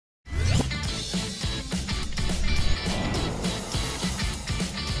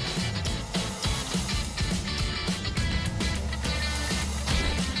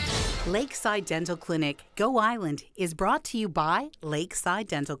Lakeside Dental Clinic, Go Island, is brought to you by Lakeside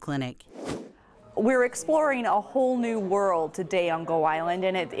Dental Clinic. We're exploring a whole new world today on Go Island,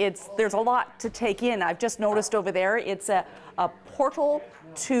 and there's a lot to take in. I've just noticed over there, it's a portal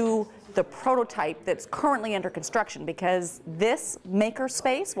to the prototype that's currently under construction, because this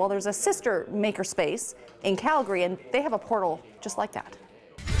Makerspace, well, there's a sister Makerspace in Calgary, and they have a portal just like that.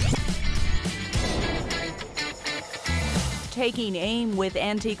 Taking aim with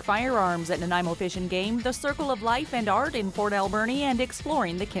antique firearms at Nanaimo Fish and Game, the Circle of Life and Art in Fort Alberni, and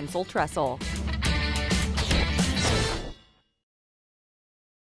exploring the Kinsel Trestle.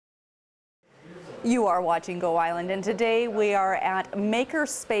 You are watching Go Island, and today we are at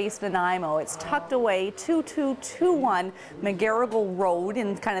Makerspace Nanaimo. It's tucked away 2221 McGarrigle Road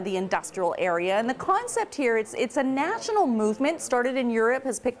in kind of the industrial area. And the concept here, it's a national movement, started in Europe,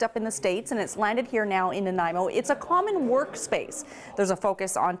 has picked up in the States, and it's landed here now in Nanaimo. It's a common workspace. There's a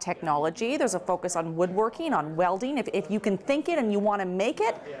focus on technology, there's a focus on woodworking, on welding. If you can think it and you want to make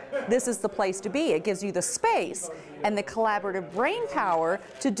it, this is the place to be. It gives you the space and the collaborative brain power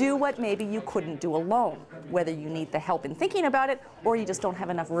to do what maybe you couldn't do alone, whether you need the help in thinking about it or you just don't have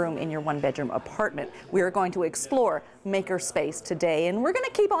enough room in your one-bedroom apartment. We are going to explore Makerspace today, and we're going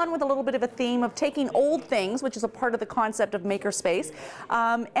to keep on with a little bit of a theme of taking old things, which is a part of the concept of Makerspace,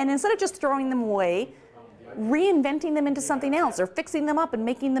 and instead of just throwing them away, reinventing them into something else or fixing them up and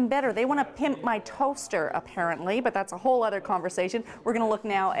making them better. They want to pimp my toaster, apparently, but that's a whole other conversation. We're going to look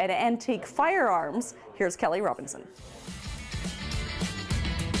now at antique firearms. Here's Kelly Robinson.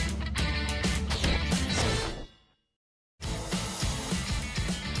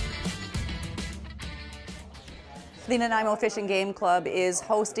 The Nanaimo Fish and Game Club is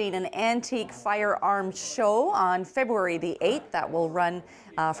hosting an antique firearms show on February the 8th. That will run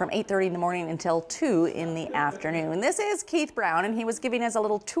from 8:30 in the morning until 2 in the afternoon. This is Keith Brown, and he was giving us a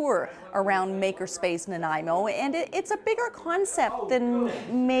little tour around Makerspace Nanaimo, and it's a bigger concept than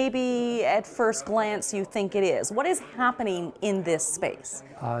maybe at first glance you think it is. What is happening in this space?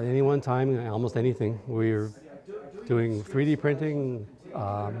 At any one time, almost anything. We're doing 3D printing,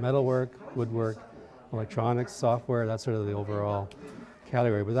 metalwork, woodwork, electronics, software, that's sort of the overall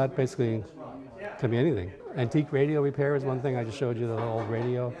category, but that basically can be anything. Antique radio repair is one thing. I just showed you the old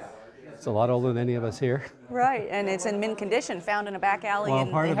radio. It's a lot older than any of us here. Right, and it's in mint condition, found in a back alley in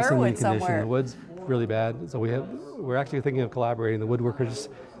Harwood somewhere. The wood's really bad, so we're actually thinking of collaborating. The woodworkers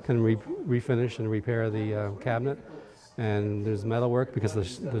can refinish and repair the cabinet, and there's metalwork because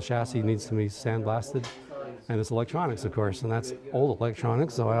the chassis needs to be sandblasted, and it's electronics, of course, and that's old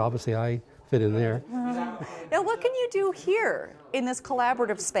electronics, so obviously I fit in there. Now, what can you do here in this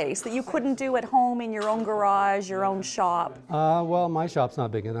collaborative space that you couldn't do at home in your own garage, your own shop? Well, my shop's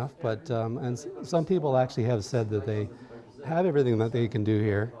not big enough, but and some people actually have said that they have everything that they can do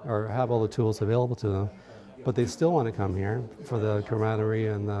here, or have all the tools available to them, but they still want to come here for the camaraderie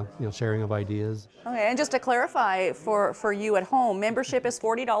and the sharing of ideas. Okay, and just to clarify for you at home, membership is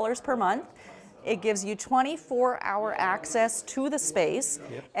 $40 per month. It gives you 24-hour access to the space,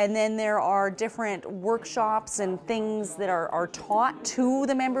 and then there are different workshops and things that are taught to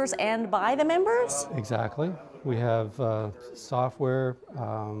the members and by the members? Exactly. We have software,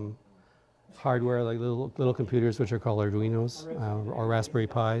 hardware, like little computers, which are called Arduinos, or Raspberry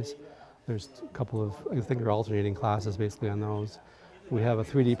Pis. There's a couple of, I think they're alternating classes basically on those. We have a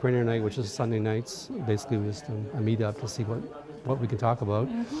 3D printer night, which is Sunday nights, basically just a meet-up to see what we can talk about.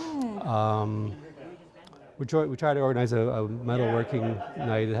 We try to organize a metalworking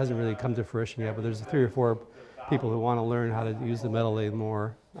night. It hasn't really come to fruition yet, but there's 3 or 4 people who want to learn how to use the metal lathe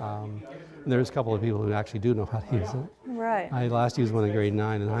more. And there's a couple of people who actually do know how to use it. Right. I last used one in grade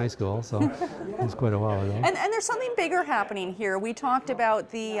 9 in high school, so it was quite a while ago. And there's something bigger happening here. We talked about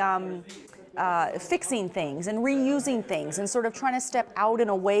the fixing things and reusing things and sort of trying to step out and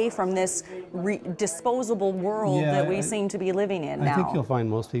away from this disposable world that we seem to be living in now. I think you'll find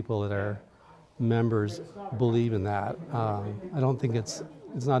most people that are members believe in that. I don't think it's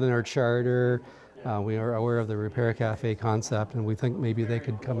not in our charter. We are aware of the Repair Cafe concept, and we think maybe they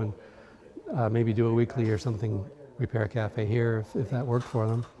could come and maybe do a weekly or something Repair Cafe here if that worked for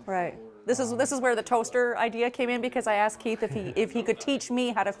them. Right. This is where the toaster idea came in, because I asked Keith if he could teach me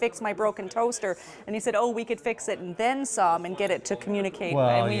how to fix my broken toaster, and he said, oh, we could fix it and then some and get it to communicate,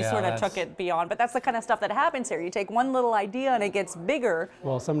 and we sort of took it beyond. But that's the kind of stuff that happens here. You take one little idea and it gets bigger.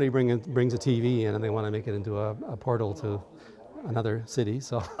 Well, somebody brings a TV in and they want to make it into a portal to another city.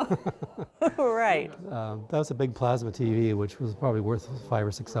 So Right. that was a big plasma TV, which was probably worth $5,000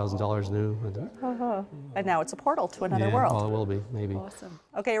 or $6,000 new. And now it's a portal to another Yeah, world. well, it will be, maybe. Awesome.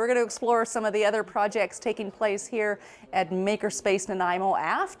 Okay, we're going to explore some of the other projects taking place here at Makerspace Nanaimo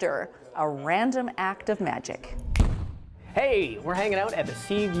after a random act of magic. Hey, we're hanging out at the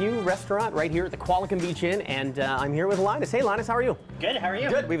Sea View restaurant right here at the Qualicum Beach Inn, and I'm here with Linus. Hey, Linus, how are you? Good, how are you?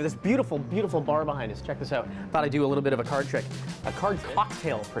 Good. We have this beautiful, beautiful bar behind us. Check this out. Thought I'd do a little bit of a card trick. A card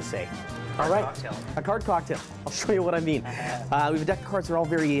cocktail, per se. All right. Cocktail. A card cocktail. I'll show you what I mean. We have a deck of cards that are all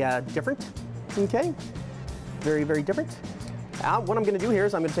very different. Okay? Very, very different. What I'm going to do here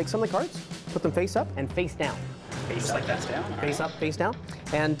is I'm going to take some of the cards, put them face up and face down. Just like that's down? Face up, face down.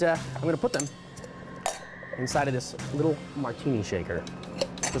 And I'm going to put them inside of this little martini shaker,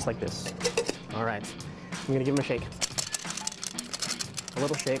 just like this. All right, I'm gonna give them a shake. A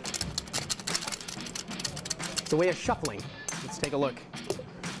little shake. It's a way of shuffling. Let's take a look.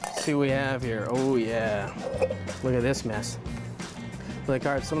 See what we have here. Oh yeah, look at this mess. Look at the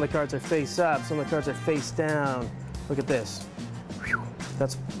cards. Some of the cards are face up, some of the cards are face down. Look at this. Whew.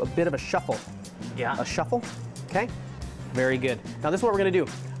 That's a bit of a shuffle. Yeah. A shuffle, okay? Very good. Now this is what we're gonna do.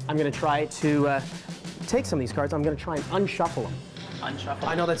 I'm gonna try to take some of these cards. I'm going to try and unshuffle them. Unshuffle?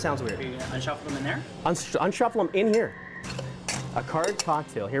 I know that sounds weird. Are you gonna unshuffle them in there? Unshuffle them in here. A card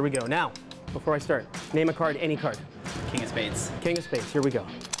cocktail. Here we go. Now, before I start, name a card, any card. King of Spades. King of Spades. Here we go.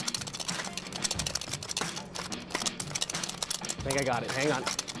 I think I got it. Hang on.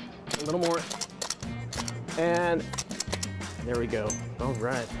 A little more. And there we go. All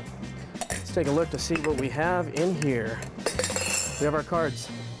right. Let's take a look to see what we have in here. We have our cards.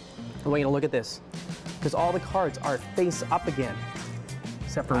 I want you to look at this, because all the cards are face up again,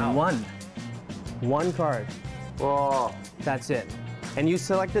 except for one. One card. Whoa. That's it. And you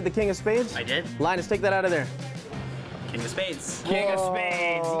selected the King of Spades? I did. Linus, take that out of there. King of Spades. King of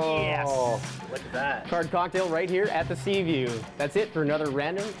Spades, yes. Look at that. Card cocktail right here at the Sea View. That's it for another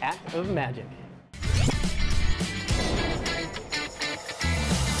random act of magic.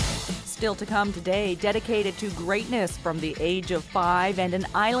 Still to come today, dedicated to greatness from the age of 5 and an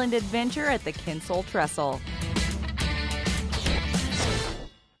island adventure at the Kinsole Trestle.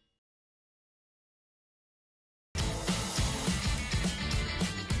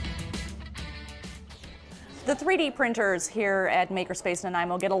 The 3D printers here at Makerspace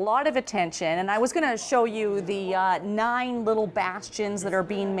Nanaimo get a lot of attention, and I was going to show you the 9 little bastions that are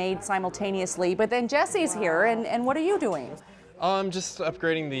being made simultaneously, but then Jesse's here, and what are you doing? I'm just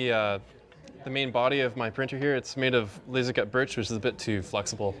upgrading the main body of my printer here. It's made of laser cut birch, which is a bit too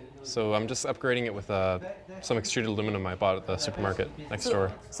flexible. So I'm just upgrading it with some extruded aluminum I bought at the supermarket next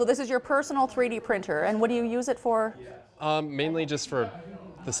door. So this is your personal 3D printer, and what do you use it for? Mainly just for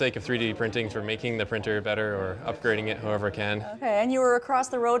the sake of 3D printing, for making the printer better or upgrading it however I can. Okay, and you were across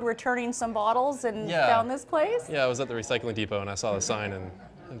the road returning some bottles and found this place? Yeah, I was at the recycling depot and I saw the sign and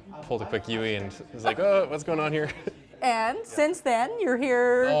pulled a quick UE and was like, oh, what's going on here? And since then, you're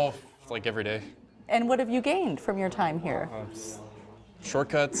here. Oh, like every day. And what have you gained from your time here?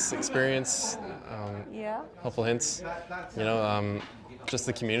 Shortcuts, experience, Yeah. helpful hints. You know, just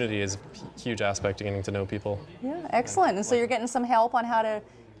the community is a huge aspect to getting to know people. Yeah, excellent. And so you're getting some help on how to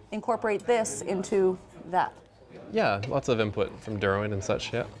incorporate this into that. Yeah, lots of input from Derwin and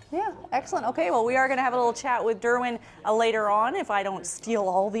such, yeah. Yeah, excellent. Okay, well, we are going to have a little chat with Derwin later on, if I don't steal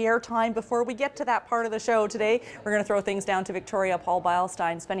all the airtime before we get to that part of the show today. We're going to throw things down to Victoria Paul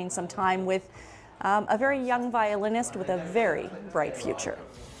Beilstein, spending some time with a very young violinist with a very bright future.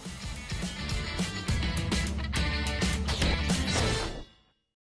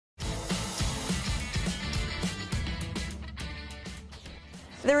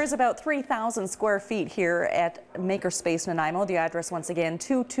 There is about 3,000 square feet here at Makerspace Nanaimo. The address, once again,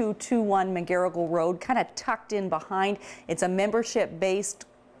 2221 McGarrigle Road, kind of tucked in behind. It's a membership-based,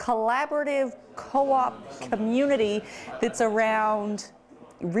 collaborative, co-op community that's around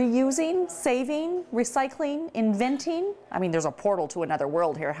reusing, saving, recycling, inventing. I mean, there's a portal to another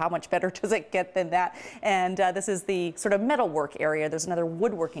world here. How much better does it get than that? And this is the sort of metalwork area. There's another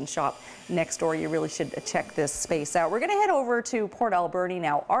woodworking shop next door. You really should check this space out. We're going to head over to Port Alberni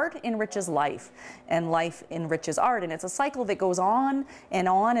now. Art enriches life, and life enriches art. And it's a cycle that goes on and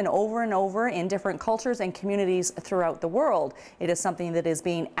over in different cultures and communities throughout the world. It is something that is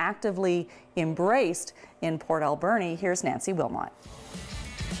being actively embraced in Port Alberni. Here's Nancy Wilmot.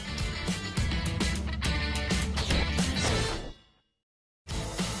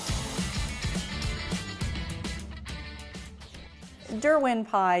 Derwin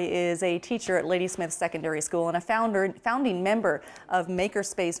Pai is a teacher at Ladysmith Secondary School and a founding member of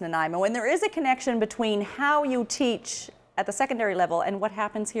Makerspace Nanaimo. And there is a connection between how you teach at the secondary level and what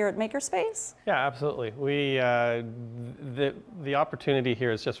happens here at Makerspace? Yeah, absolutely. The opportunity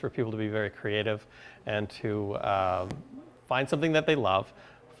here is just for people to be very creative and to find something that they love,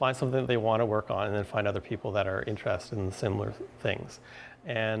 find something that they want to work on, and then find other people that are interested in similar things.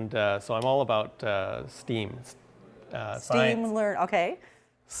 And so I'm all about STEAM. Okay.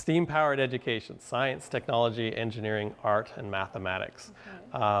 STEAM-powered education: science, technology, engineering, art, and mathematics.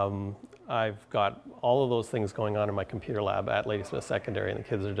 Okay. I've got all of those things going on in my computer lab at Ladysmith Secondary, and the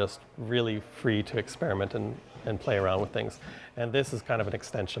kids are just really free to experiment and play around with things. And this is kind of an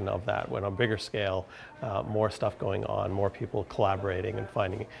extension of that, when on a bigger scale, more stuff going on, more people collaborating and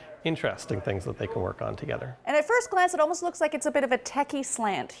finding interesting things that they can work on together. And at first glance, it almost looks like it's a bit of a techie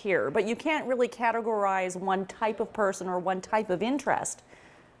slant here, but you can't really categorize one type of person or one type of interest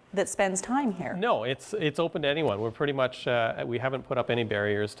that spends time here. No, it's open to anyone. We're pretty much, we haven't put up any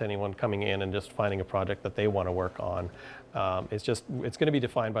barriers to anyone coming in and just finding a project that they want to work on. It's going to be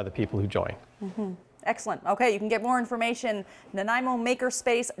defined by the people who join. Mm-hmm. Excellent. Okay, you can get more information,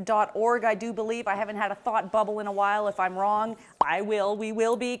 NanaimoMakerspace.org. I do believe, I haven't had a thought bubble in a while. If I'm wrong, we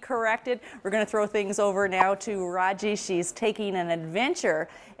will be corrected. We're going to throw things over now to Raji. She's taking an adventure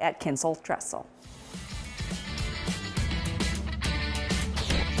at Kinsel Trestle.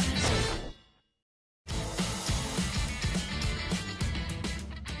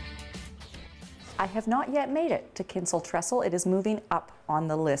 I have not yet made it to Kinsel Trestle. It is moving up on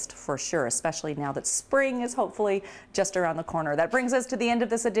the list for sure, especially now that spring is hopefully just around the corner. That brings us to the end of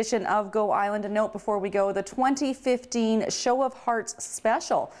this edition of Go Island. A note before we go, the 2015 Show of Hearts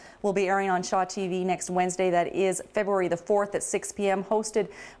special will be airing on Shaw TV next Wednesday. That is February the 4th at 6 p.m. hosted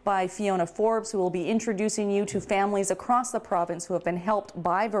by Fiona Forbes, who will be introducing you to families across the province who have been helped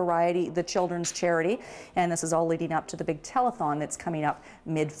by Variety, the children's charity. And this is all leading up to the big telethon that's coming up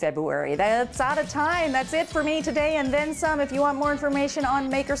mid-February. That's out of time. That's it for me today and then some. If you want more information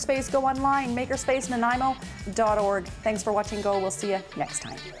on Makerspace, go online, makerspacenanaimo.org. Thanks for watching Go. We'll see you next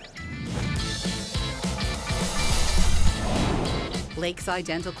time. Lakeside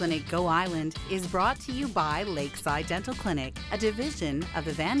Dental Clinic Go Island is brought to you by Lakeside Dental Clinic, a division of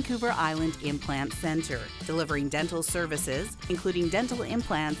the Vancouver Island Implant Centre, delivering dental services, including dental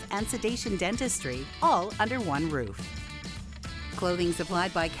implants and sedation dentistry, all under one roof. Clothing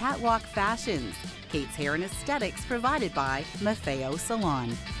supplied by Catwalk Fashions. Kate's Hair and Aesthetics provided by Maffeo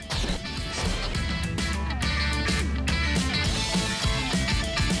Salon.